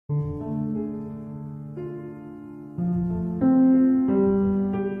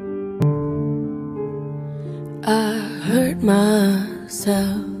I hurt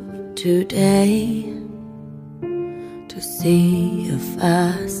myself today to see if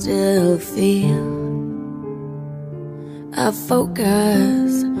I still feel. I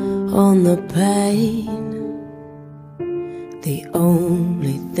focus on the pain, the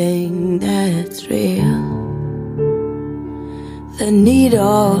only thing that's real. The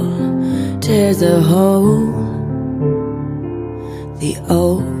needle tears a hole, the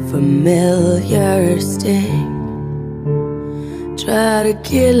old familiar sting. Try to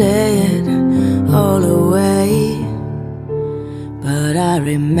kill it all away, but I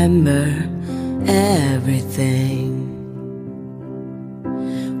remember everything.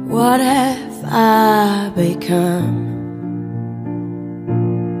 What have I become?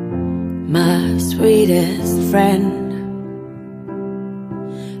 My sweetest friend.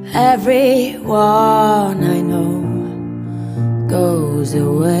 Everyone I know goes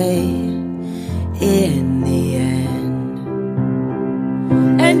away in the end.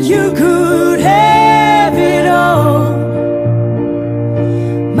 And you could have it all,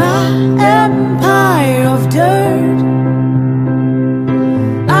 my empire of dirt.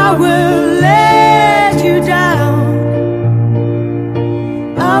 I will let you down,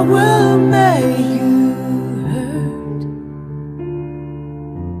 I will make you hurt.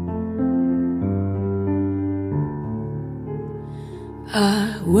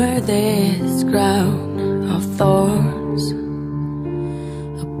 I wear this crown of thorns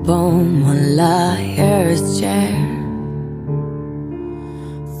upon my liar's chair,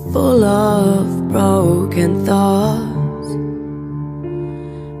 full of broken thoughts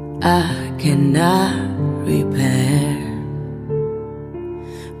I cannot repair.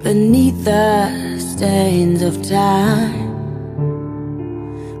 Beneath the stains of time,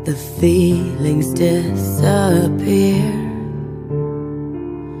 the feelings disappear.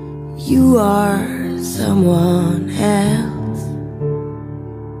 You are someone else,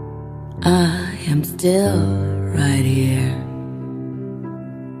 I am still right here.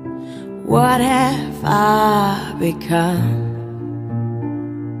 What have I become?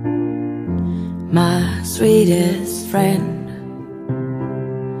 My sweetest friend.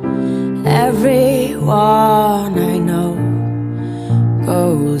 Everyone I know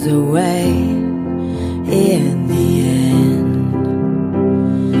goes away in the end.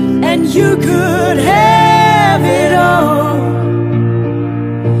 And you could have it all,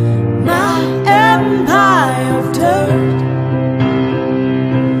 my empire of dirt.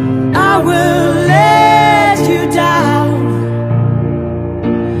 I will let you down,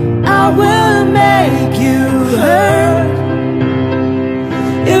 I will make you hurt.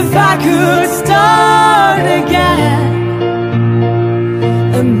 If I could start again,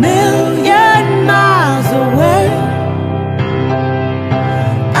 a million miles away,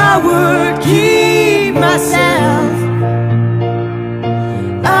 I would keep myself,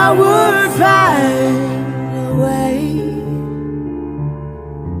 I would fight.